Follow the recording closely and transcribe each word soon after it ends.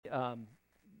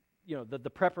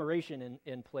the preparation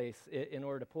in place in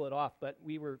order to pull it off. But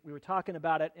we were talking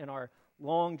about it in our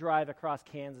long drive across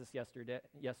Kansas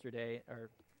yesterday, or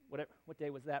what day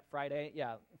was that? Friday?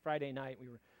 Yeah, Friday night we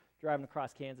were driving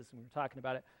across Kansas and we were talking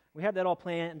about it. We had that all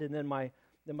planned, and then my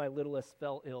littlest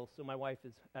fell ill, so my wife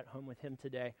is at home with him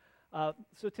today.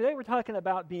 So today we're talking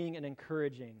about being an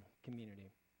encouraging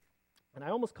community. And I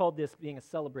almost called this being a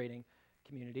celebrating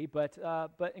community, but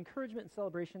encouragement and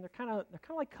celebration, they're kind of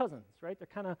like cousins, right? They're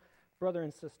kind of brother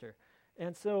and sister.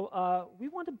 And so we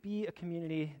want to be a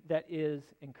community that is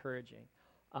encouraging.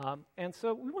 And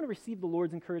so we want to receive the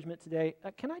Lord's encouragement today.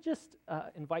 Can I just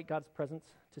invite God's presence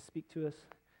to speak to us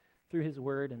through his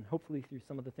word and hopefully through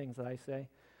some of the things that I say?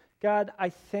 God, I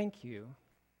thank you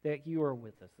that you are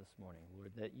with us this morning,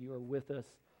 Lord, that you are with us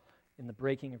in the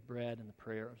breaking of bread and the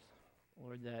prayers.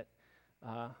 Lord, that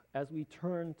as we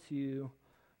turn to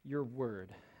your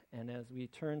word and as we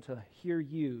turn to hear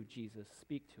you, Jesus,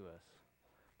 speak to us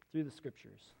through the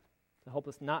scriptures to help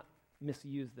us not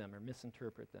misuse them or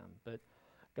misinterpret them, but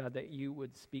God, that you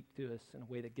would speak to us in a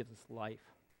way that gives us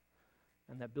life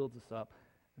and that builds us up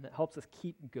and that helps us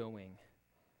keep going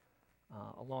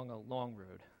along a long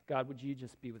road. God, would you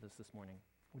just be with us this morning?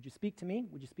 Would you speak to me?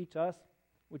 Would you speak to us?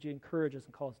 Would you encourage us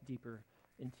and call us deeper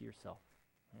into yourself?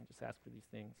 And I just ask for these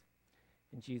things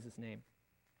in Jesus' name.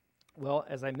 Well,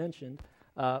 as I mentioned,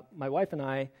 my wife and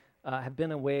I have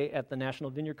been away at the National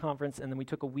Vineyard Conference, and then we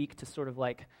took a week to sort of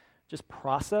like just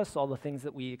process all the things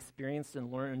that we experienced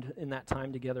and learned in that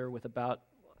time together with it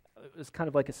was kind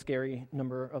of like a scary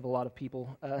number of a lot of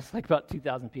people. It's like about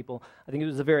 2,000 people. I think it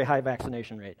was a very high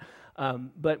vaccination rate.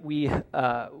 But we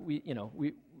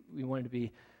wanted to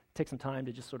take some time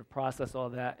to just sort of process all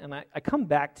that. And I come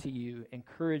back to you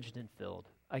encouraged and filled.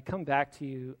 I come back to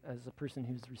you as a person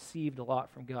who's received a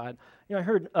lot from God. You know, I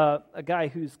heard a guy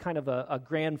who's kind of a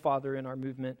grandfather in our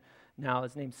movement now.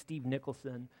 His name's Steve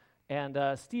Nicholson. And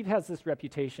Steve has this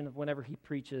reputation of whenever he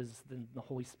preaches, then the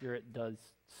Holy Spirit does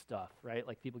stuff, right?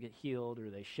 Like people get healed or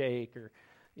they shake or,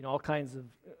 all kinds of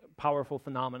powerful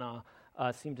phenomena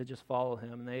seem to just follow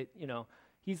him. And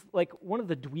he's like one of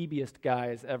the dweebiest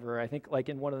guys ever. I think like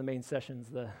in one of the main sessions,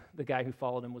 the guy who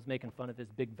followed him was making fun of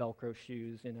his big Velcro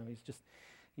shoes.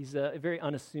 He's a very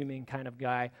unassuming kind of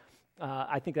guy.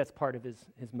 I think that's part of his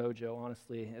mojo,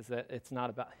 honestly, is that it's not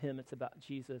about him, it's about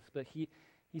Jesus. But he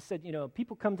said,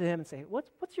 people come to him and say,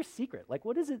 what's your secret? Like,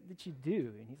 what is it that you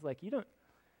do? And he's like, you don't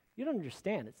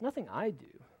understand. It's nothing I do.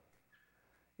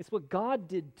 It's what God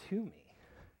did to me.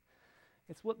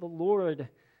 It's what the Lord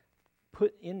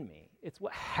put in me. It's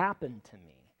what happened to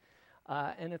me.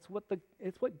 And it's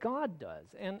what God does.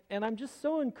 And I'm just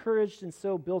so encouraged and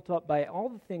so built up by all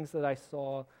the things that I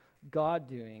saw God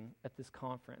doing at this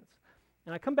conference.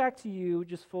 And I come back to you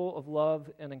just full of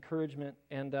love and encouragement.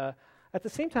 And at the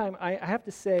same time, I have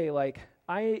to say, like,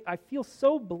 I feel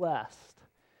so blessed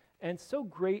and so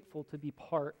grateful to be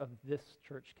part of this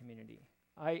church community.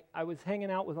 I was hanging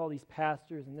out with all these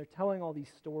pastors, and they're telling all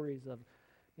these stories of,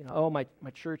 my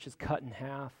church is cut in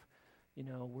half.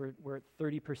 We're at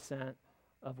 30%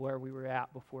 of where we were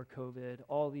at before COVID.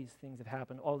 All these things have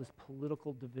happened, all this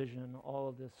political division, all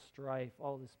of this strife,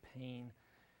 all this pain.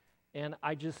 And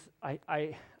I don't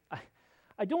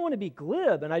want to be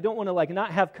glib, and I don't want to, like,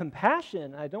 not have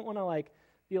compassion. I don't want to, like,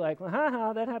 be like, well,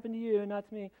 haha, that happened to you, not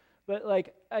to me. But,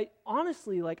 like, I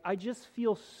just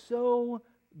feel so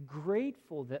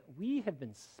grateful that we have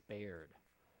been spared.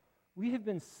 We have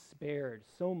been spared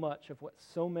so much of what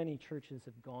so many churches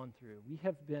have gone through. We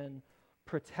have been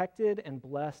protected and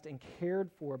blessed and cared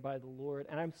for by the Lord,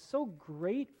 and I'm so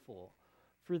grateful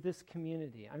for this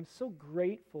community. I'm so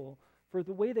grateful for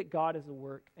the way that God is at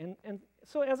work. And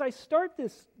so as I start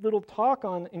this little talk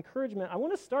on encouragement, I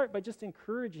want to start by just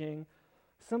encouraging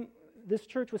this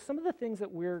church with some of the things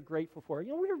that we're grateful for.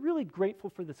 We're really grateful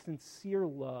for the sincere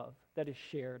love that is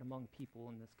shared among people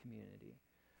in this community.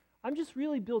 I'm just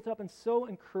really built up and so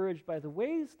encouraged by the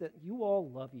ways that you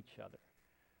all love each other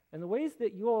and the ways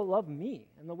that you all love me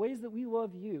and the ways that we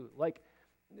love you. Like,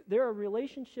 there are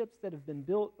relationships that have been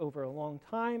built over a long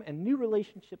time and new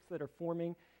relationships that are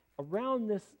forming around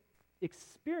this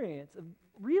experience of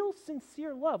real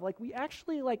sincere love. Like, we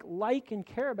actually like and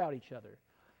care about each other.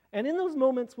 And in those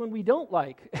moments when we don't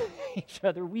like each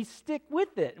other, we stick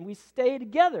with it and we stay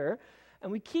together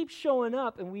and we keep showing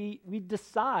up and we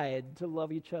decide to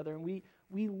love each other and we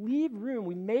leave room,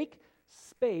 we make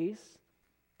space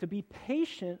to be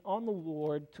patient on the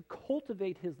Lord to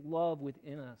cultivate his love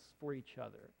within us for each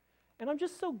other. And I'm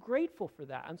just so grateful for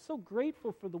that. I'm so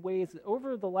grateful for the ways that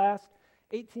over the last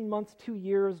 18 months, 2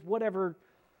 years, whatever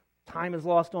time has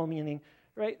lost all meaning,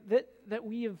 right? That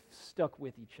we have stuck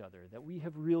with each other, that we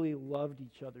have really loved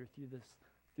each other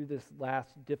through this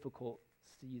last difficult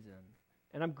season.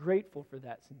 And I'm grateful for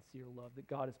that sincere love that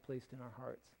God has placed in our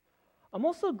hearts. I'm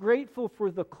also grateful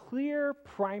for the clear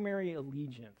primary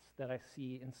allegiance that I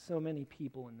see in so many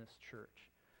people in this church.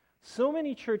 So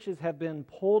many churches have been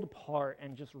pulled apart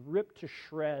and just ripped to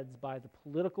shreds by the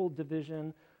political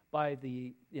division, by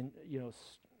the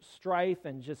strife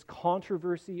and just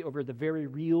controversy over the very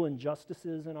real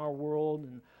injustices in our world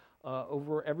and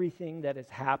over everything that has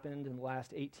happened in the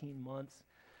last 18 months.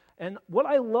 And what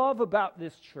I love about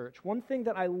this church, one thing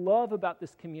that I love about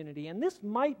this community, and this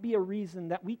might be a reason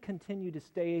that we continue to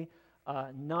stay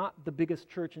not the biggest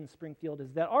church in Springfield,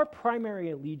 is that our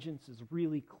primary allegiance is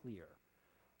really clear.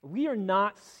 We are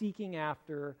not seeking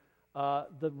after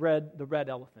the red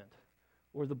elephant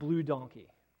or the blue donkey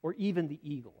or even the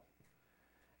eagle.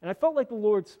 And I felt like the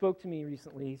Lord spoke to me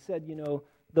recently. He said,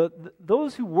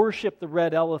 those who worship the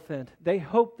red elephant, they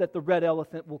hope that the red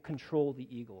elephant will control the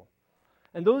eagle.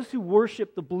 And those who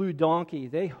worship the blue donkey,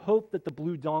 they hope that the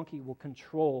blue donkey will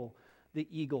control the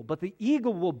eagle. But the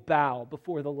eagle will bow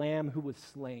before the Lamb who was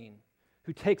slain,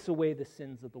 who takes away the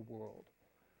sins of the world.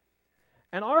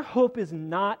 And our hope is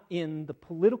not in the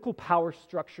political power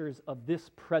structures of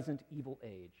this present evil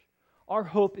age. Our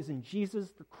hope is in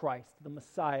Jesus the Christ, the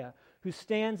Messiah, who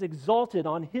stands exalted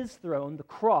on his throne, the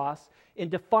cross, in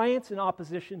defiance and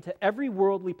opposition to every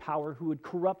worldly power who would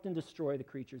corrupt and destroy the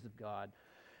creatures of God.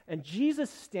 And Jesus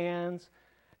stands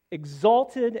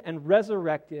exalted and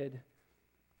resurrected,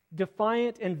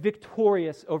 defiant and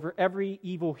victorious over every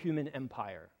evil human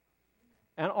empire.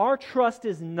 And our trust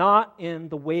is not in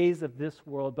the ways of this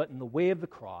world, but in the way of the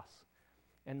cross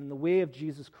and in the way of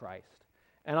Jesus Christ.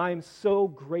 And I am so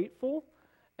grateful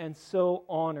and so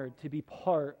honored to be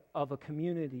part of a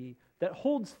community that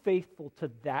holds faithful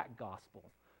to that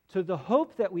gospel, to the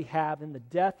hope that we have in the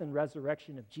death and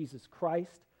resurrection of Jesus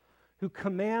Christ, who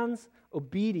commands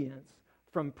obedience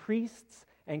from priests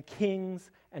and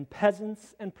kings and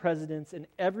peasants and presidents in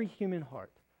every human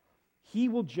heart. He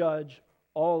will judge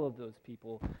all of those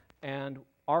people, and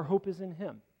our hope is in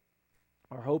him.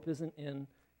 Our hope isn't in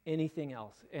anything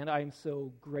else. And I'm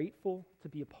so grateful to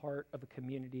be a part of a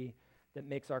community that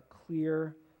makes our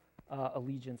clear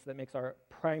allegiance, that makes our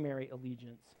primary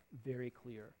allegiance very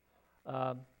clear.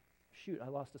 I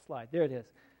lost a slide. There it is.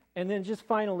 And then just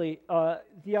finally,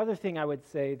 the other thing I would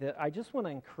say that I just want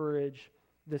to encourage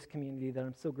this community that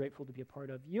I'm so grateful to be a part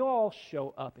of, you all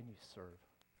show up and you serve.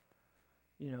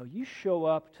 You show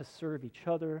up to serve each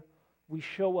other. We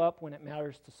show up when it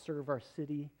matters to serve our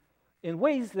city in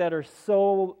ways that are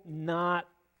so not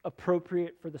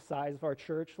appropriate for the size of our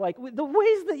church. Like the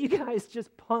ways that you guys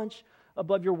just punch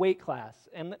above your weight class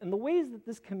and the ways that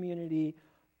this community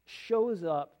shows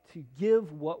up to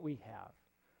give what we have.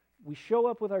 We show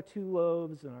up with our 2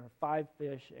 loaves and our 5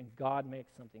 fish, and God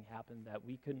makes something happen that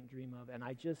we couldn't dream of. And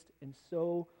I just am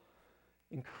so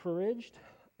encouraged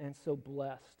and so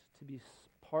blessed to be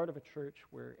part of a church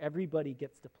where everybody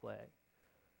gets to play,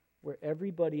 where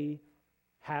everybody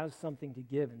has something to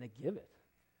give, and they give it.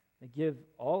 They give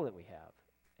all that we have.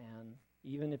 And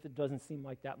even if it doesn't seem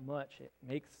like that much, it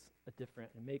makes a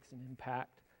difference. It makes an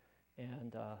impact.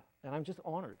 And I'm just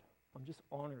honored. I'm just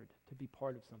honored to be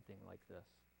part of something like this.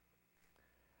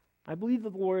 I believe that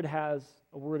the Lord has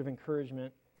a word of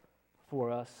encouragement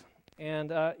for us.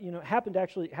 And, it happened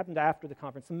after the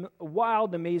conference. Some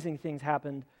wild, amazing things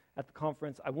happened at the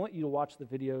conference. I want you to watch the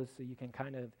videos so you can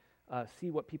kind of see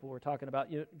what people were talking about.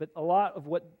 But a lot of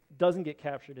what doesn't get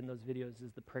captured in those videos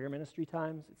is the prayer ministry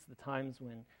times. It's the times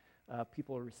when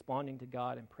people are responding to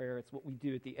God in prayer. It's what we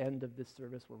do at the end of this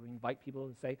service where we invite people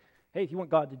to say, hey, if you want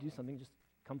God to do something, just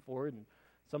come forward. And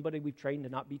somebody we've trained to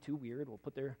not be too weird will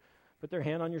put their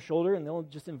hand on your shoulder, and they'll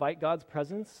just invite God's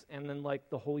presence, and then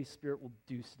the Holy Spirit will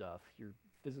do stuff. Your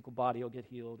physical body will get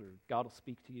healed, or God will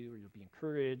speak to you, or you'll be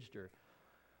encouraged, or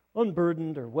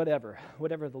unburdened, or whatever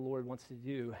the Lord wants to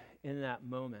do in that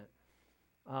moment.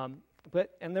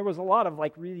 And there was a lot of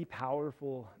really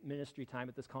powerful ministry time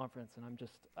at this conference, and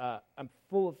I'm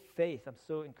full of faith. I'm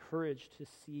so encouraged to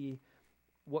see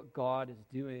what God is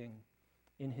doing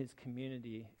in his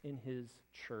community, in his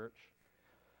church.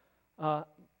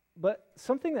 But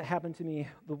something that happened to me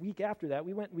the week after that,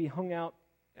 we hung out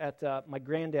at, my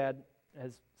granddad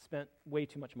has spent way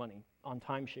too much money on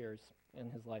timeshares in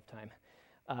his lifetime.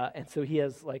 And so he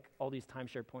has all these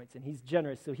timeshare points, and he's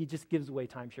generous, so he just gives away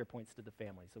timeshare points to the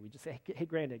family. So we just say, hey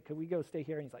granddad, could we go stay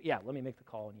here? And he's like, yeah, let me make the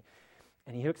call.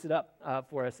 And he hooks it up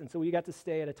for us. And so we got to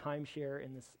stay at a timeshare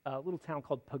in this little town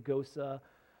called Pagosa,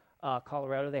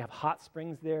 Colorado. They have hot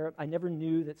springs there. I never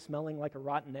knew that smelling like a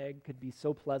rotten egg could be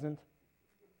so pleasant.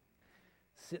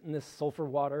 sit in this sulfur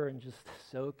water and just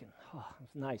soak, and it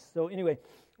was nice. So anyway,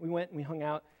 we went and we hung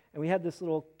out, and we had this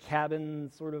little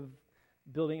cabin sort of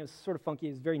building. It was sort of funky.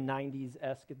 It was very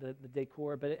 90s-esque, the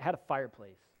decor, but it had a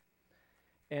fireplace.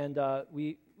 And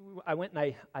I went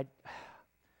and I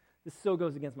this so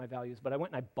goes against my values, but I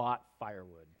went and I bought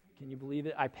firewood. Can you believe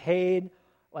it? I paid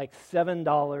like $7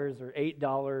 or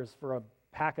 $8 for a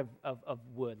pack of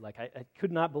wood. Like, I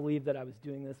could not believe that I was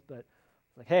doing this, but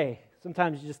it's like, hey,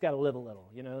 sometimes you just got to live a little,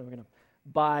 We're going to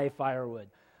buy firewood.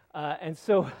 And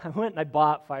so I went and I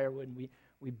bought firewood, and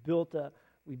we built a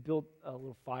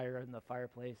little fire in the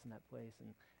fireplace in that place,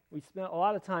 and we spent a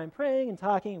lot of time praying and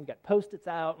talking. We got Post-its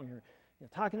out, and we were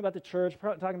talking about the church,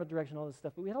 talking about direction, all this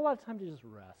stuff, but we had a lot of time to just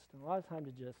rest, and a lot of time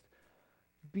to just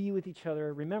be with each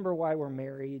other, remember why we're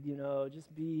married,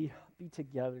 just be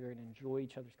together and enjoy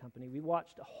each other's company. We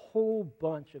watched a whole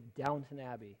bunch of Downton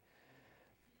Abbey.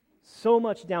 So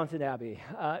much Downton Abbey.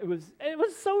 It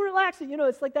was so relaxing.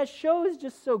 It's like that show is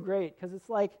just so great because it's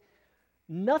like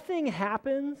nothing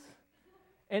happens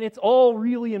and it's all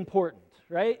really important,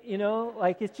 right?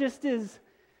 Like it just is.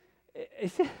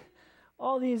 It's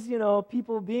all these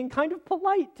people being kind of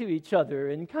polite to each other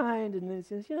and kind, and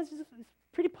it's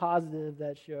pretty positive,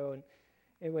 that show. And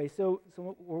anyway, so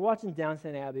we're watching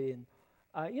Downton Abbey, and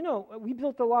we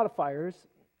built a lot of fires.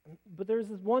 But there's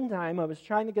this one time I was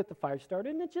trying to get the fire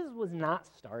started, and it just was not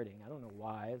starting. I don't know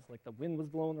why. It's like the wind was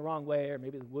blowing the wrong way, or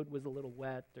maybe the wood was a little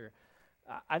wet, or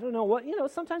I don't know what.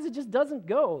 Sometimes it just doesn't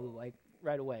go like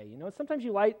right away. Sometimes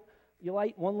you light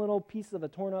one little piece of a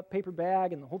torn up paper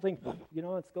bag, and the whole thing,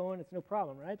 it's going. It's no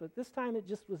problem, right? But this time it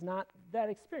just was not that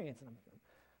experience, and I'm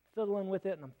fiddling with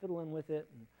it, and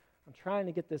I'm trying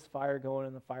to get this fire going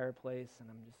in the fireplace, and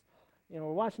I'm just,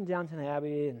 we're watching Downton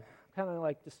Abbey, and kind of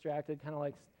like distracted, kind of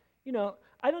like.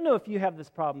 I don't know if you have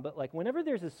this problem, but like whenever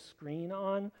there's a screen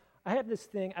on, I have this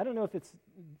thing, I don't know if it's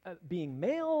being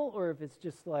male or if it's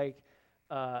just like,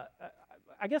 I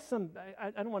guess I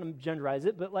don't want to genderize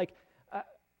it, but like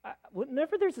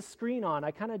whenever there's a screen on, I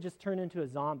kind of just turn into a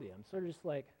zombie. I'm sort of just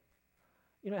like,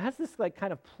 it has this like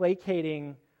kind of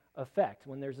placating effect.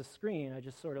 When there's a screen, I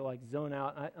just sort of like zone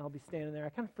out, and I'll be standing there, I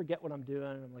kind of forget what I'm doing,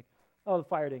 and I'm like, oh, the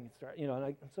fire didn't start,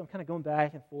 so I'm kind of going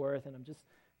back and forth, and I'm just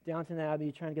Downton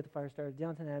Abbey, trying to get the fire started,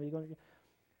 Downton Abbey,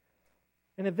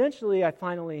 and eventually I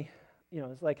finally,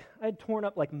 it's like I had torn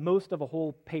up like most of a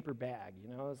whole paper bag,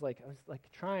 I was like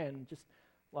trying, just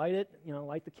light it,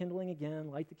 light the kindling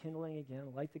again, light the kindling again,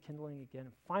 light the kindling again,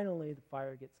 and finally the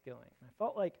fire gets going. And I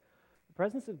felt like the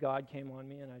presence of God came on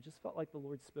me, and I just felt like the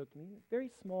Lord spoke to me, a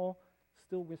very small,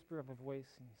 still whisper of a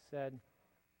voice, and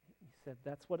he said,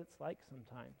 that's what it's like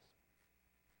sometimes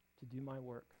to do my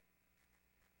work.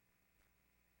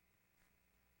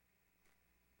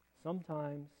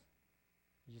 Sometimes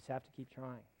you just have to keep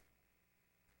trying.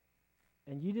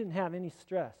 And you didn't have any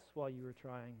stress while you were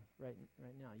trying right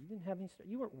now. You didn't have any stress.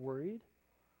 You weren't worried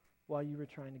while you were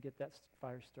trying to get that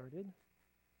fire started.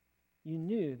 You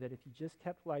knew that if you just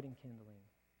kept lighting kindling,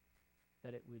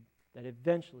 that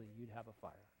eventually you'd have a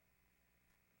fire.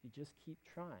 You just keep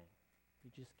trying.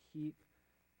 You just keep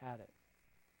at it.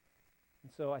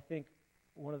 And so I think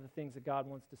one of the things that God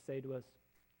wants to say to us,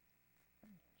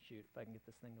 if I can get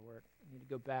this thing to work. I need to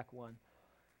go back one.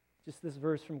 Just this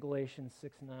verse from Galatians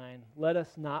 6:9. Let us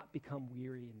not become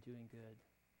weary in doing good.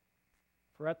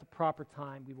 For at the proper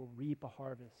time we will reap a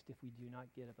harvest if we do not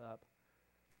give up.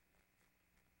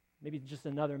 Maybe just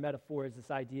another metaphor is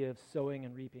this idea of sowing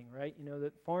and reaping, right?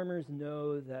 That farmers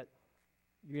know that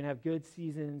you're going to have good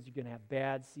seasons, you're going to have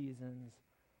bad seasons,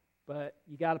 but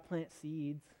you got to plant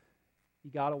seeds,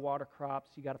 you got to water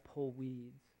crops, you got to pull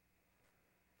weeds.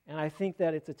 And I think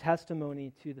that it's a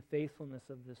testimony to the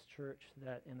faithfulness of this church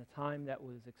that in a time that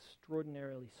was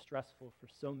extraordinarily stressful for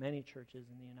so many churches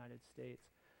in the United States,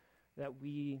 that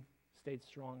we stayed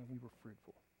strong and we were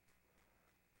fruitful.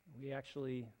 We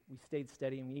stayed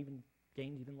steady, and we even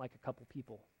gained like a couple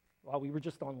people while we were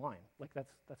just online. Like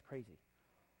that's crazy.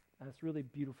 And it's really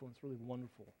beautiful and it's really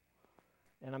wonderful.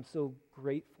 And I'm so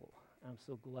grateful and I'm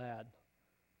so glad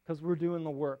because we're doing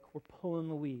the work. We're pulling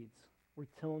the weeds. We're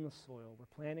tilling the soil. We're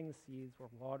planting the seeds. We're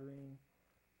watering.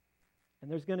 And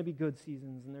there's going to be good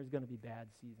seasons and there's going to be bad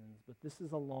seasons. But this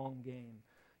is a long game.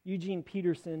 Eugene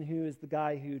Peterson, who is the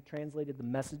guy who translated the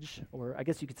Message, or I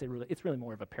guess you could say it's really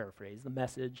more of a paraphrase, the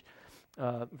Message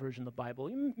version of the Bible.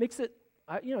 He makes it,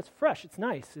 it's fresh. It's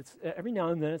nice. It's every now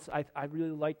and then. I really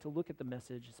like to look at the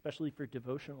Message, especially for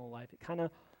devotional life. It kind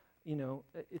of,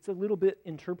 it's a little bit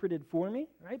interpreted for me,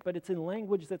 right? But it's in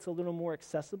language that's a little more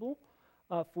accessible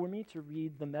for me to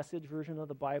read the Message version of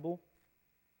the Bible.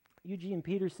 Eugene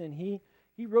Peterson, he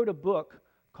wrote a book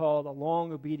called A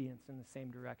Long Obedience in the Same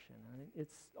Direction. And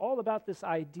it's all about this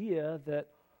idea that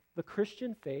the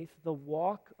Christian faith, the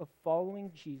walk of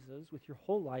following Jesus with your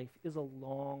whole life, is a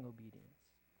long obedience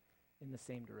in the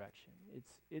same direction.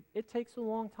 It takes a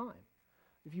long time.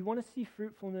 If you want to see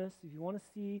fruitfulness, if you want to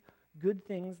see good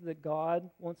things that God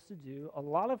wants to do, a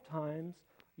lot of times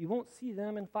you won't see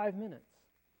them in 5 minutes.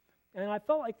 And I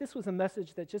felt like this was a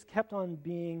message that just kept on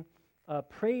being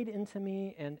prayed into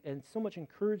me, and so much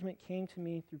encouragement came to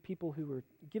me through people who were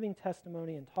giving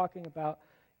testimony and talking about,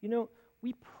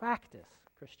 we practice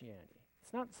Christianity.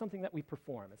 It's not something that we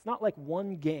perform. It's not like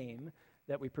one game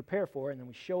that we prepare for and then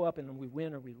we show up and then we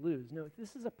win or we lose. No,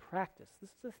 this is a practice.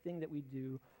 This is a thing that we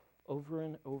do over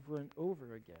and over and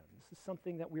over again. This is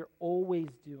something that we're always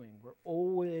doing. We're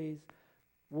always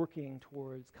working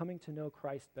towards coming to know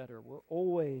Christ better. We're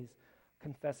always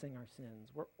confessing our sins.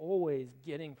 We're always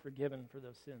getting forgiven for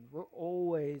those sins. We're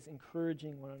always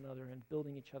encouraging one another and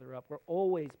building each other up. We're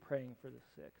always praying for the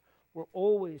sick. We're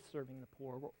always serving the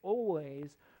poor. We're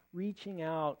always reaching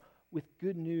out with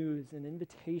good news and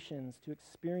invitations to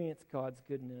experience God's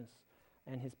goodness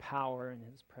and his power and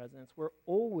his presence. We're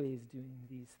always doing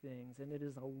these things, and it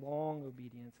is a long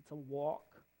obedience. It's a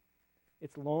walk.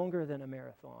 It's longer than a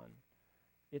marathon.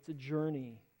 It's a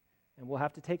journey, and we'll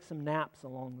have to take some naps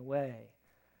along the way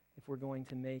if we're going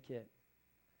to make it.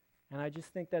 And I just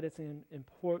think that it's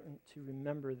important to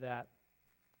remember that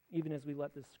even as we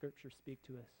let this scripture speak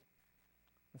to us.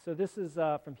 And so this is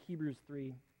from Hebrews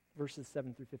 3, verses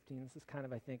 7 through 15. This is kind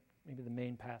of, I think, maybe the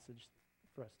main passage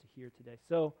for us to hear today.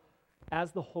 So,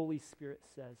 as the Holy Spirit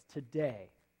says,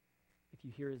 today, if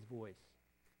you hear his voice,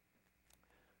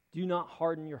 do not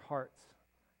harden your hearts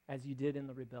as you did in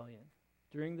the rebellion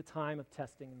during the time of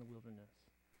testing in the wilderness,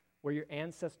 where your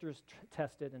ancestors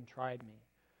tested and tried me,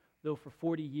 though for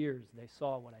 40 years they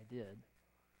saw what I did.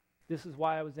 This is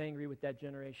why I was angry with that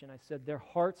generation. I said, their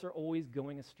hearts are always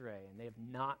going astray, and they have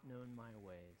not known my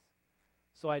ways.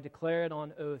 So I declare it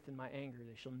on oath in my anger,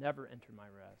 they shall never enter my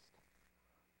rest.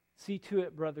 See to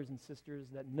it, brothers and sisters,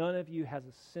 that none of you has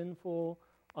a sinful,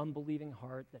 unbelieving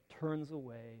heart that turns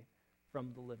away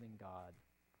from the living God,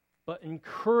 but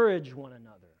encourage one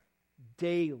another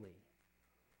daily,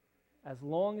 as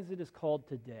long as it is called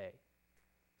today,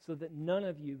 so that none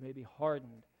of you may be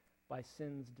hardened by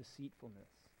sin's deceitfulness.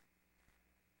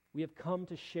 We have come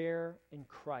to share in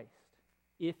Christ,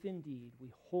 if indeed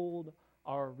we hold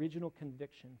our original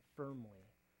conviction firmly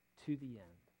to the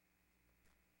end.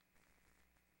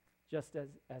 Just as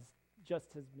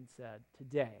has been said,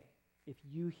 today, if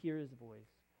you hear his voice,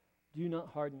 do not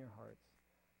harden your hearts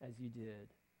as you did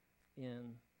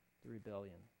in the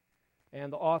rebellion.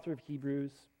 And the author of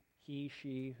Hebrews, he,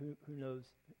 she, who knows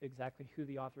exactly who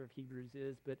the author of Hebrews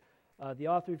is, but the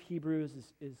author of Hebrews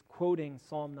is quoting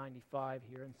Psalm 95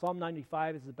 here. And Psalm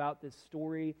 95 is about this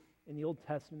story in the Old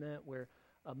Testament where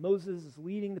Moses is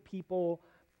leading the people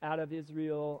out of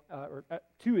Israel,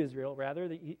 to Israel rather,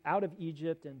 out of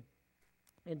Egypt and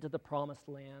into the promised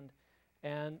land.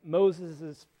 And Moses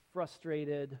is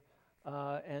frustrated,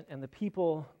 and the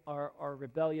people are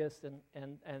rebellious,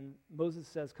 and Moses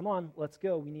says, come on, let's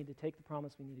go. We need to take the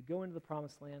promise. We need to go into the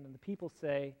promised land. And the people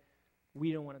say,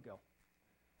 we don't want to go.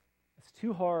 It's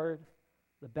too hard.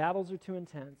 The battles are too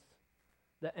intense.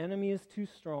 The enemy is too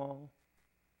strong.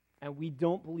 And we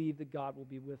don't believe that God will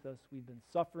be with us. We've been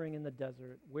suffering in the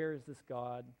desert. Where is this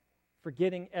God?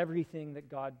 Forgetting everything that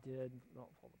God did, all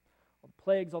the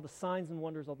plagues, all the signs and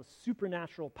wonders, all the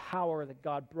supernatural power that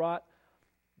God brought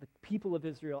the people of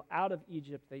Israel out of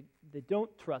Egypt. They don't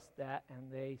trust that,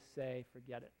 and they say,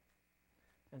 forget it.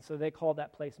 And so they call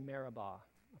that place Meribah,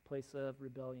 a place of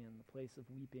rebellion, a place of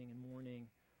weeping and mourning,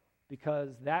 because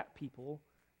that people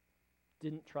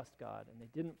didn't trust God, and they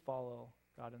didn't follow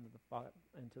God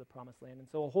into the promised land. And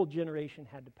so a whole generation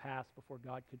had to pass before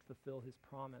God could fulfill his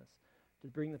promise to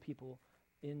bring the people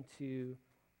into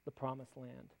the promised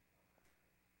land.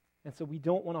 And so we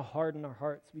don't want to harden our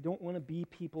hearts. We don't want to be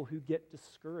people who get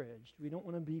discouraged. We don't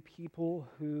want to be people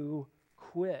who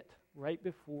quit right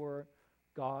before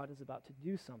God is about to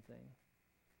do something.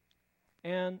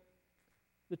 And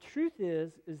the truth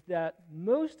is that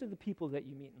most of the people that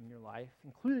you meet in your life,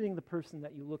 including the person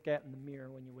that you look at in the mirror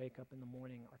when you wake up in the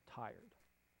morning, are tired.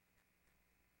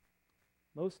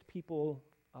 Most people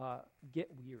get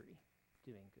weary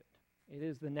doing good. It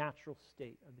is the natural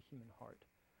state of the human heart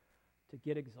to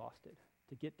get exhausted,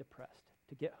 to get depressed,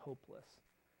 to get hopeless,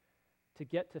 to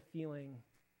get to feeling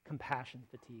compassion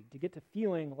fatigue, to get to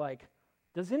feeling like,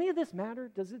 does any of this matter?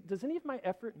 Does any of my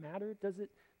effort matter? Does it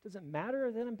matter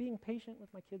that I'm being patient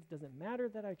with my kids? Does it matter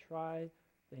that I try?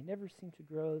 They never seem to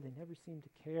grow. They never seem to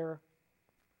care.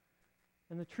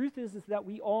 And the truth is that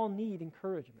we all need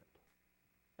encouragement.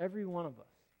 Every one of us.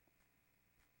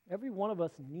 Every one of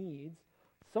us needs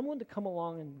someone to come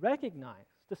along and recognize,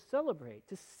 to celebrate,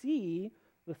 to see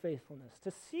the faithfulness,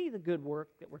 to see the good work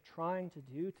that we're trying to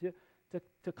do,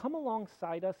 to come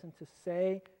alongside us and to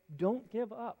say, don't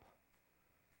give up.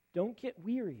 Don't get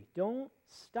weary. Don't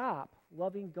stop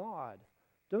loving God.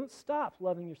 Don't stop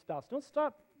loving your spouse. Don't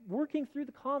stop working through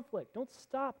the conflict. Don't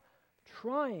stop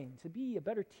trying to be a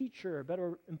better teacher, a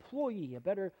better employee, a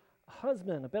better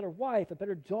husband, a better wife, a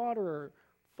better daughter,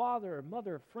 father,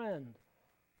 mother, friend.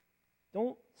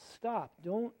 Don't stop.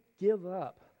 Don't give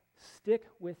up. Stick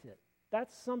with it.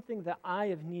 That's something that I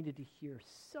have needed to hear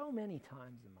so many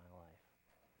times in my life.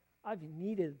 I've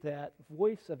needed that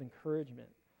voice of encouragement,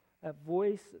 that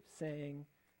voice of saying,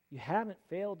 you haven't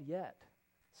failed yet.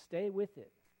 Stay with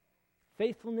it.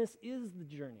 Faithfulness is the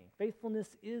journey.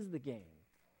 Faithfulness is the game.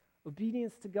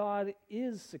 Obedience to God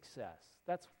is success.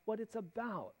 That's what it's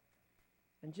about.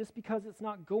 And just because it's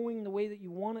not going the way that you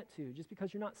want it to, just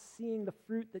because you're not seeing the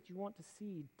fruit that you want to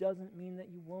see, doesn't mean that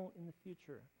you won't in the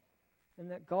future. And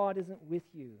that God isn't with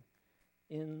you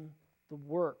in the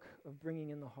work of bringing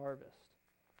in the harvest.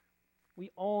 We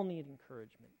all need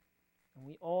encouragement, and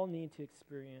we all need to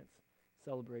experience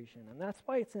celebration. And that's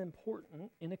why it's important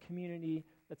in a community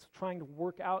that's trying to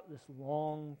work out this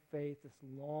long faith, this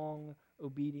long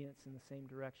obedience in the same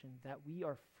direction, that we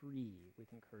are free with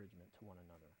encouragement to one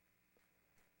another.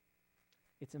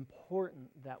 It's important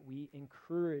that we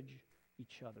encourage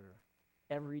each other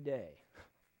every day,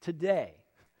 today,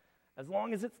 as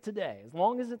long as it's today, as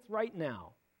long as it's right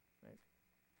now.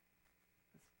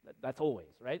 That's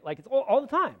always, right? Like it's all the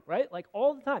time, right? Like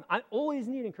all the time. I always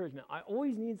need encouragement. I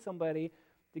always need somebody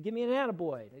to give me an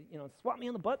attaboy, to, swat me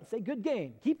on the butt and say, good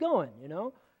game, keep going,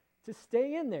 to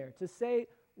stay in there, to say,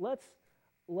 let's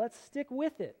stick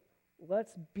with it.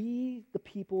 Let's be the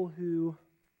people who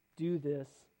do this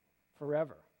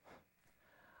forever.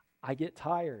 I get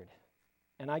tired,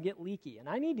 and I get leaky, and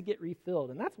I need to get refilled,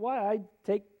 and that's why I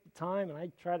take time and I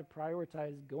try to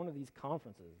prioritize going to these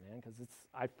conferences, man, because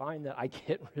I find that I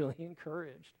get really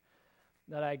encouraged,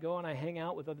 that I go and I hang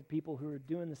out with other people who are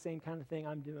doing the same kind of thing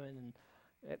I'm doing,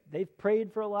 and they've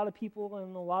prayed for a lot of people,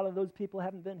 and a lot of those people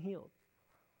haven't been healed.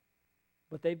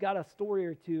 But they've got a story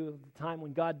or two of the time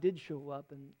when God did show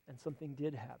up and something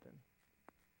did happen.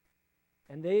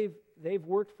 And they've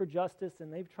worked for justice,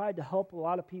 and they've tried to help a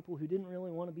lot of people who didn't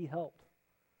really want to be helped.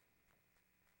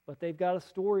 But they've got a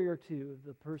story or two of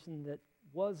the person that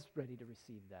was ready to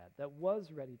receive that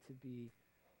was ready to be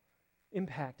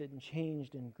impacted and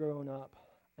changed and grown up.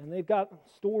 And they've got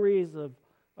stories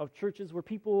of churches where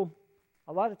people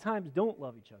a lot of times don't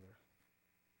love each other,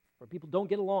 where people don't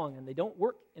get along and they don't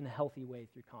work in a healthy way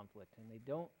through conflict, and they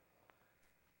don't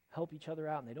help each other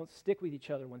out, and they don't stick with each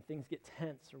other when things get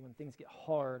tense or when things get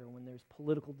hard or when there's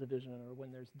political division or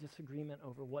when there's disagreement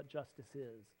over what justice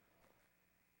is.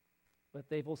 But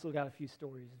they've also got a few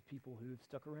stories of people who've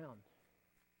stuck around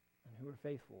and who are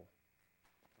faithful.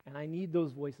 And I need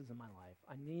those voices in my life.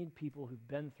 I need people who've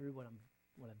been through what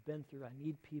I've been through. I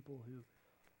need people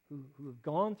who have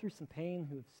gone through some pain,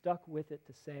 who have stuck with it,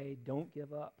 to say, don't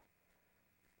give up.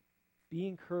 Be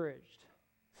encouraged.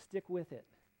 Stick with it.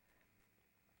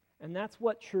 And that's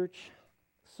what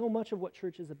so much of what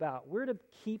church is about. We're to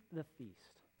keep the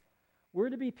feast.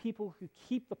 We're to be people who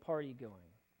keep the party going.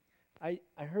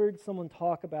 I heard someone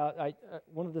talk about,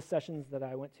 one of the sessions that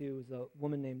I went to was a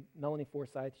woman named Melanie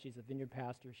Forsyth. She's a vineyard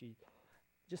pastor. She's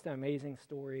just an amazing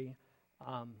story.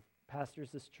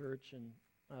 Pastors this church in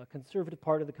a conservative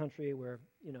part of the country where,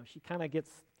 she kind of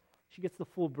gets the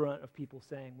full brunt of people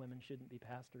saying women shouldn't be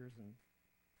pastors, and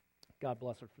God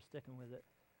bless her for sticking with it.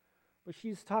 But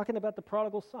she's talking about the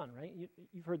prodigal son, right?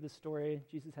 You've heard this story.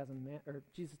 Jesus tells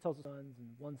his sons, and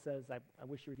one says, I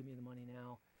wish you would give me the money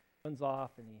now. Runs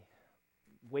off, and he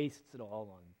wastes it all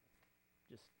on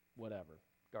just whatever,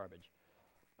 garbage.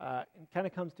 And kind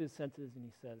of comes to his senses, and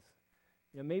he says,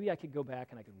 maybe I could go back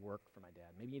and I could work for my dad.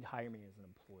 Maybe he'd hire me as an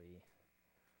employee.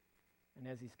 And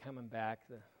as he's coming back,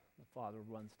 the father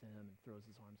runs to him and throws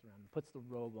his arms around him, puts the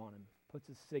robe on him, puts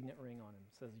his signet ring on him,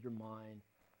 says, you're mine.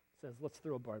 Says, let's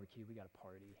throw a barbecue. We got to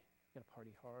party. We got to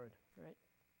party hard, right?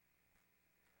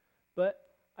 But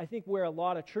I think where a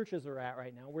lot of churches are at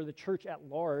right now, where the church at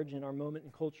large in our moment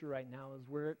in culture right now is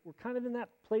where we're kind of in that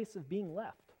place of being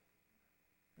left,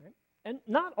 right? And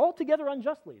not altogether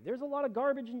unjustly. There's a lot of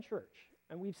garbage in church,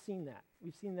 and we've seen that.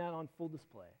 We've seen that on full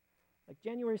display. Like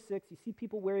January 6th, you see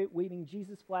people waving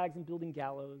Jesus flags and building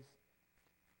gallows.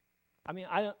 I mean,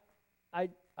 I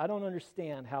don't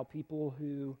understand how people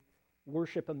who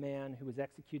worship a man who was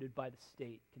executed by the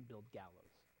state can build gallows.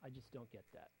 I just don't get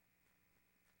that.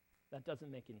 That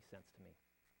doesn't make any sense to me.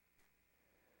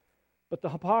 But the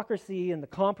hypocrisy and the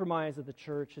compromise of the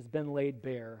church has been laid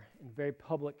bare in very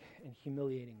public and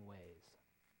humiliating ways.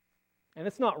 And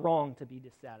it's not wrong to be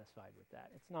dissatisfied with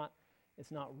that.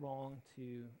 It's not wrong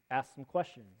to ask some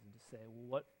questions and to say,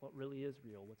 well, what really is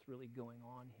real? What's really going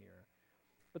on here?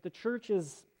 But the church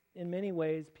is, in many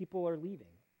ways, people are leaving.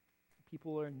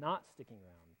 People are not sticking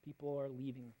around. People are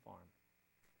leaving the farm.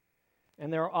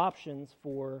 And there are options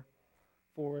for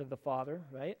the father,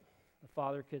 right? The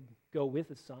father could go with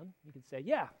his son. He could say,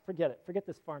 yeah, forget it. Forget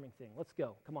this farming thing. Let's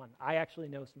go. Come on. I actually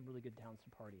know some really good towns to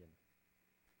party in.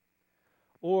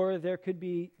 Or there could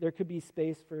be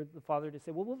space for the father to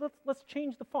say, well, let's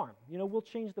change the farm. We'll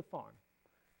change the farm.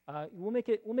 We'll make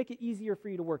it easier for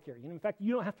you to work here. In fact,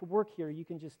 you don't have to work here. You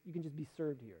can just be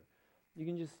served here.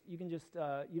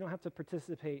 You don't have to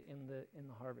participate in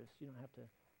the harvest. You don't have to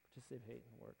participate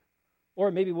in the work.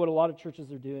 Or maybe what a lot of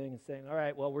churches are doing is saying, all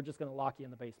right, well, we're just going to lock you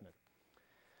in the basement,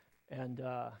 and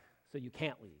so you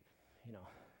can't leave.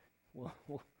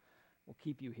 We'll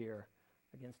keep you here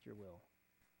against your will.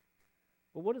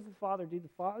 But what does the father do? The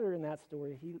father in that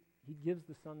story, he gives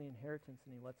the son the inheritance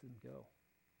and he lets him go.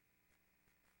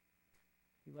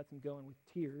 He lets him go, and with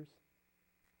tears,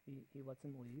 he lets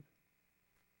him leave.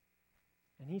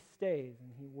 And he stays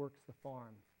and he works the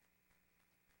farm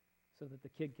so that the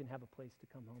kid can have a place to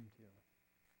come home to.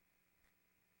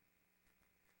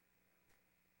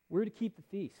 We're to keep the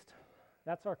feast.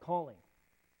 That's our calling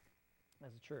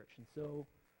as a church. And so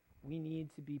we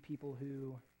need to be people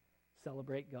who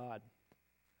celebrate God.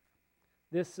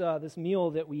 This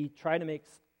meal that we try to make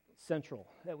central,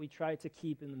 that we try to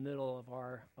keep in the middle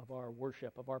of our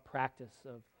worship, of our practice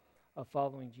of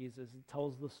following Jesus, it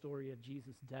tells the story of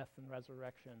Jesus' death and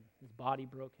resurrection, his body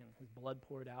broken, his blood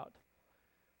poured out,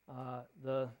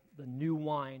 the new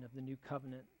wine of the new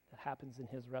covenant that happens in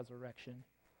his resurrection.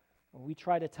 And we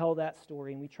try to tell that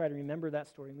story, and we try to remember that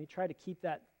story, and we try to keep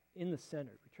that in the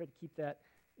center. We try to keep that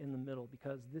in the middle,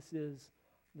 because this is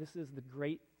the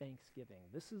great Thanksgiving.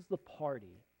 This is the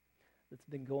party that's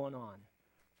been going on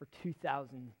for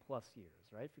 2,000 plus years,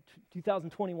 right? For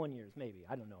 2,021 years, maybe.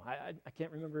 I don't know. I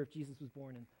can't remember if Jesus was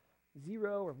born in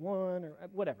 0 or 1 or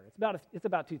whatever. It's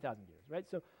about 2,000 years, right?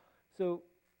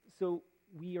 So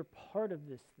we are part of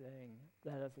this thing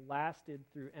that has lasted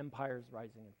through empires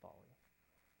rising and falling.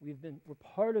 We're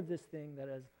part of this thing that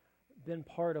has been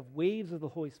part of waves of the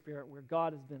Holy Spirit, where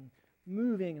God has been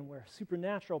moving and where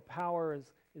supernatural power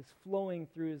is flowing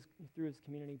through his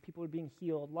community. People are being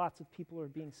healed. Lots of people are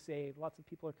being saved. Lots of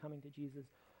people are coming to Jesus.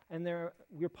 And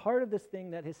we're part of this thing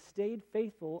that has stayed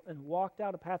faithful and walked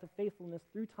out a path of faithfulness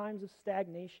through times of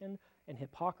stagnation and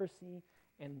hypocrisy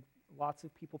and lots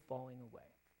of people falling away.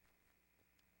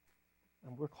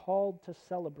 And we're called to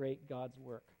celebrate God's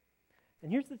work.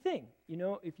 And here's the thing,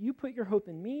 if you put your hope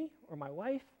in me or my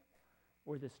wife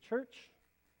or this church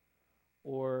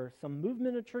or some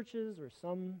movement of churches or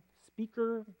some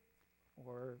speaker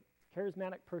or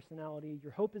charismatic personality,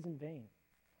 your hope is in vain.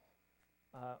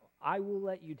 I will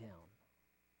let you down.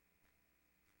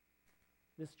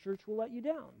 This church will let you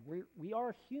down. We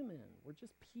are human. We're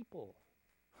just people.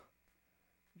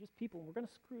 We're just people. We're going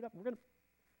to screw it up.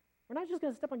 We're not just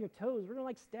going to step on your toes. We're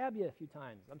going to stab you a few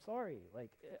times. I'm sorry.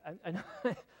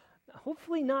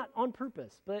 Hopefully not on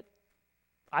purpose, but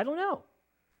I don't know.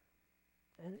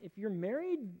 And if you're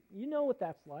married, you know what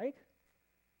that's like,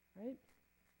 right?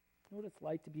 You know what it's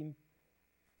like to be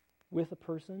with a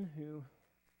person who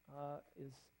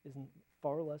is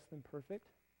far less than perfect.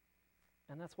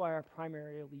 And that's why our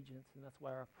primary allegiance, and that's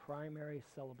why our primary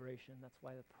celebration, that's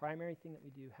why the primary thing that we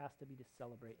do has to be to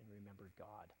celebrate and remember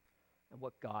God and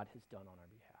what God has done on our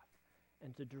behalf,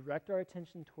 and to direct our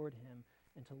attention toward him,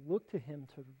 and to look to him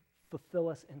to fulfill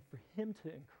us, and for him to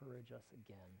encourage us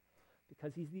again,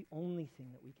 because he's the only thing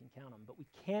that we can count on. But we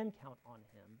can count on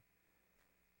him.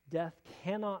 Death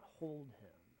cannot hold him.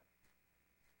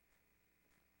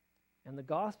 And the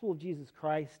gospel of Jesus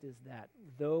Christ is that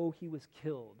though he was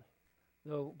killed,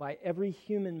 though by every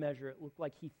human measure it looked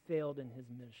like he failed in his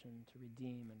mission to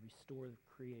redeem and restore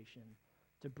creation,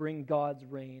 to bring God's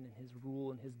reign and his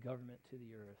rule and his government to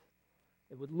the earth,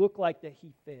 it would look like that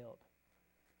he failed.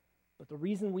 But the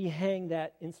reason we hang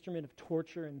that instrument of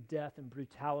torture and death and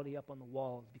brutality up on the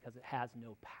wall is because it has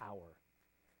no power.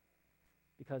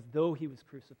 Because though he was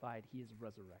crucified, he is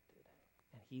resurrected,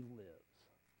 and he lives.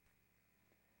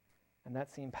 And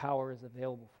that same power is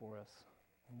available for us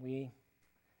when we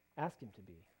ask him to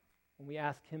be, when we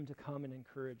ask him to come and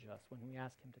encourage us, when we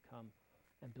ask him to come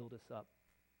and build us up.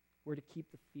 We're to keep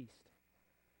the feast.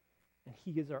 And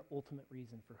he is our ultimate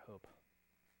reason for hope.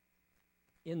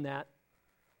 In that,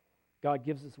 God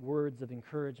gives us words of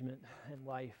encouragement and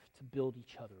life to build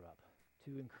each other up,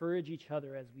 to encourage each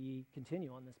other as we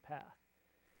continue on this path.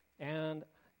 And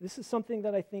this is something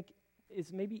that I think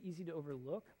is maybe easy to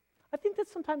overlook. I think that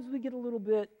sometimes we get a little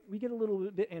bit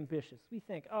ambitious. We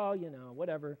think, oh,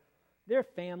 whatever. They're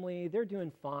family. They're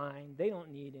doing fine. They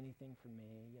don't need anything from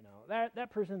me.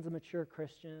 That person's a mature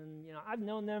Christian. I've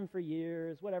known them for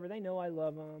years. Whatever. They know I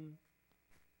love them.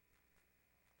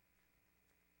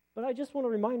 But I just want to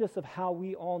remind us of how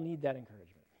we all need that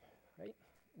encouragement, right?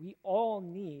 We all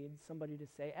need somebody to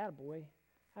say, attaboy,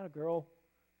 attagirl,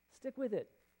 stick with it.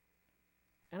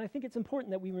 And I think it's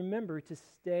important that we remember to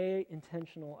stay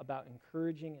intentional about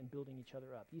encouraging and building each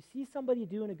other up. You see somebody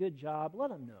doing a good job,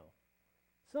 let them know.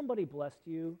 Somebody blessed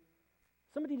you.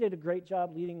 Somebody did a great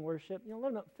job leading worship. Let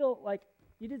them know. Phil,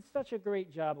 you did such a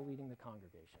great job of leading the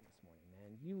congregation this morning,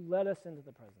 man. You led us into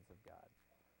the presence of God.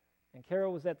 And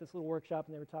Carol was at this little workshop,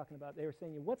 and they were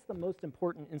saying, what's the most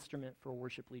important instrument for a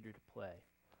worship leader to play?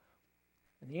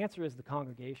 And the answer is the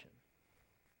congregation.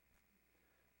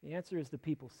 The answer is the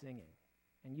people singing.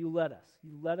 And you led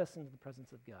us into the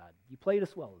presence of God. You played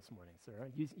us well this morning, sir.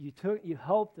 You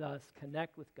helped us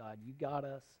connect with God. You got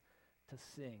us to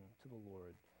sing to the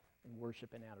Lord in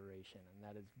worship and adoration, and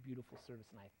that is beautiful service,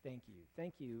 and I thank you.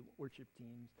 Thank you, worship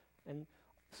teams. And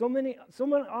so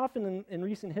often in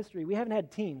recent history, we haven't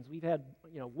had teams. We've had,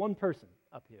 one person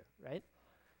up here, right?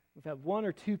 We've had one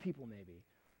or two people maybe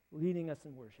leading us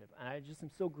in worship. And I just am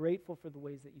so grateful for the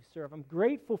ways that you serve. I'm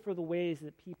grateful for the ways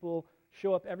that people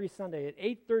show up every Sunday at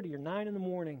 8:30 or 9 in the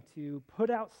morning to put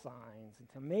out signs and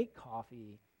to make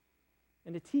coffee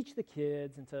and to teach the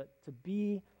kids and to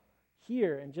be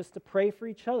here and just to pray for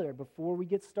each other before we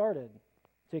get started,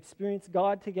 to experience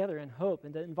God together in hope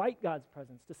and to invite God's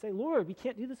presence, to say, Lord, we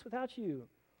can't do this without you.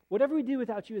 Whatever we do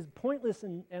without you is pointless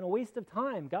and a waste of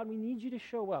time. God, we need you to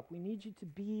show up. We need you to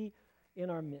be in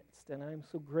our midst. And I'm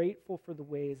so grateful for the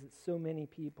ways that so many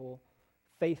people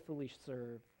faithfully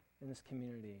serve in this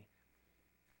community.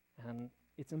 And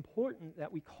it's important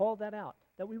that we call that out,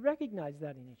 that we recognize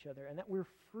that in each other, and that we're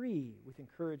free with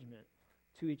encouragement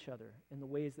to each other in the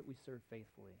ways that we serve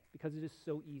faithfully, because it is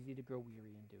so easy to grow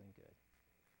weary in doing good.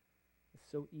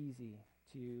 It's so easy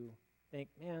to think,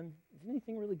 man, is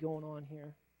anything really going on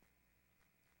here?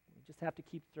 We just have to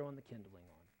keep throwing the kindling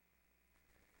on.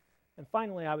 And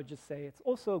finally, I would just say it's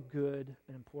also good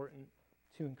and important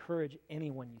to encourage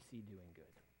anyone you see doing good.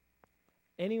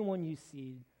 Anyone you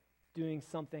see doing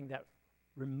something that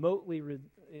remotely,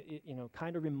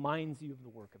 kind of reminds you of the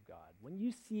work of God. When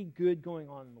you see good going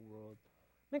on in the world,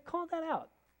 man, call that out.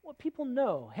 Let people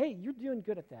know, hey, you're doing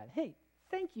good at that. Hey,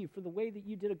 thank you for the way that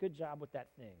you did a good job with that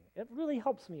thing. It really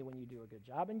helps me when you do a good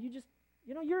job, and you just,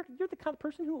 you're the kind of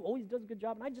person who always does a good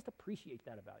job, and I just appreciate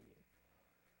that about you.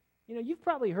 You've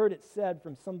probably heard it said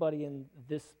from somebody in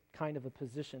this kind of a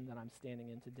position that I'm standing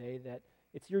in today that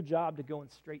it's your job to go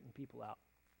and straighten people out,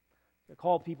 to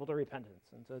call people to repentance,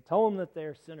 and to tell them that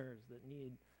they're sinners that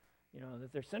need,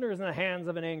 that they're sinners in the hands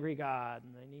of an angry God,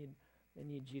 and they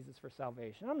need Jesus for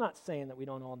salvation. I'm not saying that we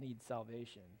don't all need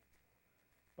salvation,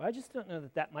 but I just don't know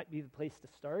that might be the place to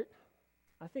start.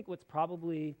 I think what's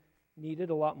probably needed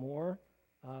a lot more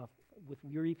with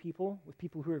weary people, with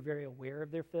people who are very aware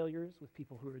of their failures, with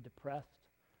people who are depressed,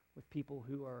 with people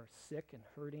who are sick and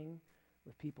hurting,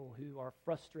 with people who are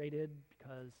frustrated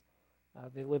because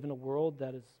they live in a world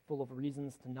that is full of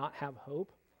reasons to not have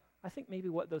hope. I think maybe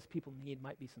what those people need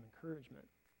might be some encouragement.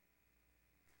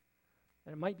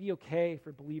 And it might be okay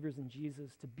for believers in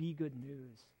Jesus to be good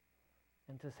news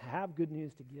and to have good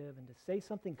news to give and to say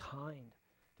something kind,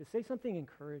 to say something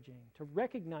encouraging, to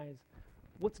recognize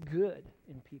what's good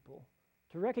in people,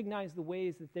 to recognize the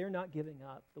ways that they're not giving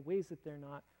up, the ways that they're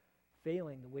not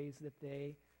failing, the ways that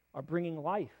they are bringing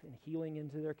life and healing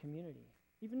into their community,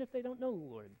 even if they don't know the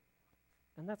Lord.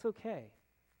 And that's okay.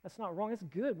 That's not wrong. It's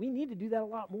good. We need to do that a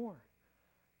lot more.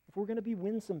 If we're going to be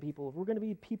winsome people, if we're going to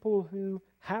be people who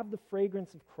have the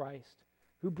fragrance of Christ,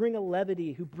 who bring a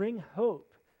levity, who bring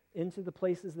hope into the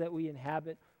places that we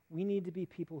inhabit, we need to be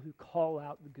people who call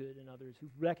out the good in others, who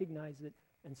recognize it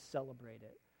and celebrate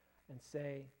it and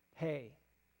say, hey,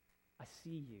 I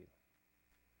see you.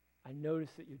 I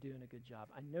notice that you're doing a good job.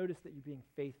 I notice that you're being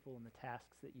faithful in the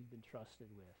tasks that you've been trusted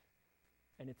with,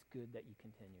 and it's good that you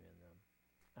continue in them.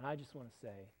 And I just want to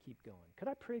say, keep going. Could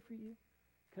I pray for you?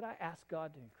 Could I ask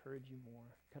God to encourage you more?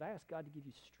 Could I ask God to give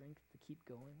you strength to keep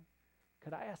going?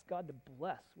 Could I ask God to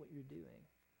bless what you're doing?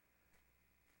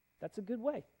 That's a good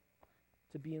way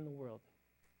to be in the world.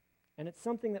 And it's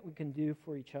something that we can do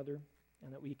for each other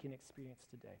and that we can experience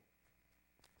today.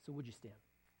 So would you stand?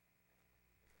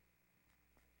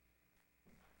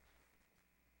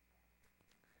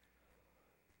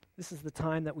 This is the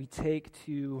time that we take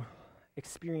to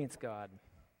experience God.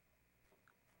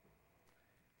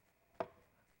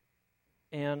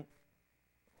 And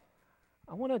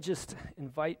I want to just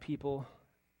invite people,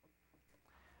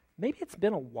 maybe it's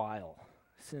been a while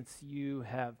since you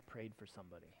have prayed for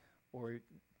somebody or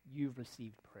you've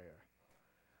received prayer.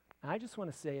 And I just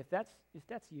want to say, if that's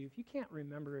you, if you can't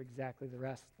remember exactly the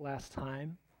last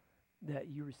time that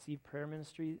you received prayer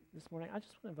ministry this morning, I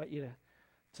just want to invite you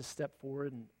to step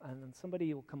forward, and then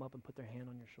somebody will come up and put their hand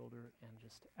on your shoulder and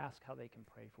just ask how they can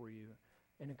pray for you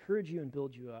and encourage you and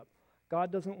build you up.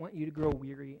 God doesn't want you to grow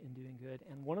weary in doing good,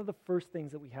 and one of the first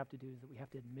things that we have to do is that we have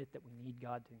to admit that we need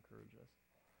God to encourage us.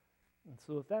 And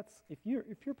so if you're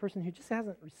a person who just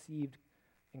hasn't received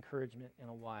encouragement in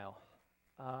a while,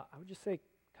 I would just say,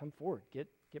 come forward, get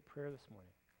prayer this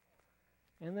morning.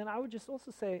 And then I would just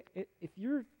also say, if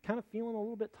you're kind of feeling a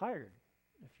little bit tired,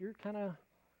 if you're kind of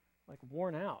like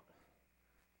worn out,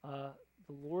 the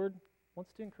Lord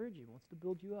wants to encourage you, wants to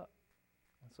build you up.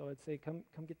 And so I'd say, come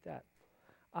get that.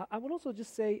 I would also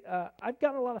just say, I've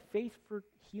got a lot of faith for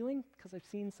healing because I've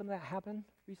seen some of that happen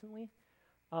recently.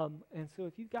 And so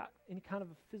if you've got any kind of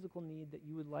a physical need that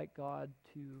you would like God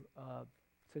to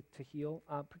heal,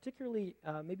 particularly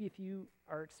maybe if you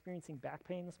are experiencing back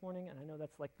pain this morning, and I know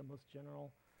that's like the most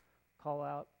general call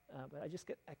out, but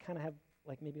I kind of have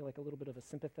maybe a little bit of a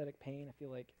sympathetic pain. I feel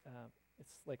like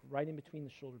it's like right in between the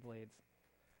shoulder blades.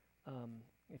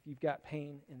 If you've got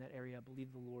pain in that area, I believe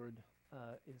the Lord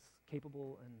is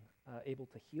capable and able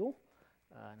to heal.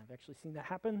 And I've actually seen that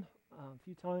happen a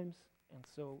few times, and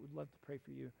so we'd love to pray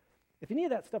for you. If any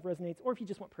of that stuff resonates, or if you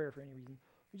just want prayer for any reason,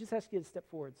 we just ask you to step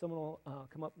forward. Someone will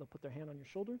come up and they'll put their hand on your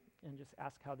shoulder and just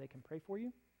ask how they can pray for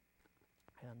you.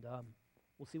 And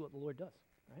we'll see what the Lord does,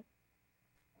 all right?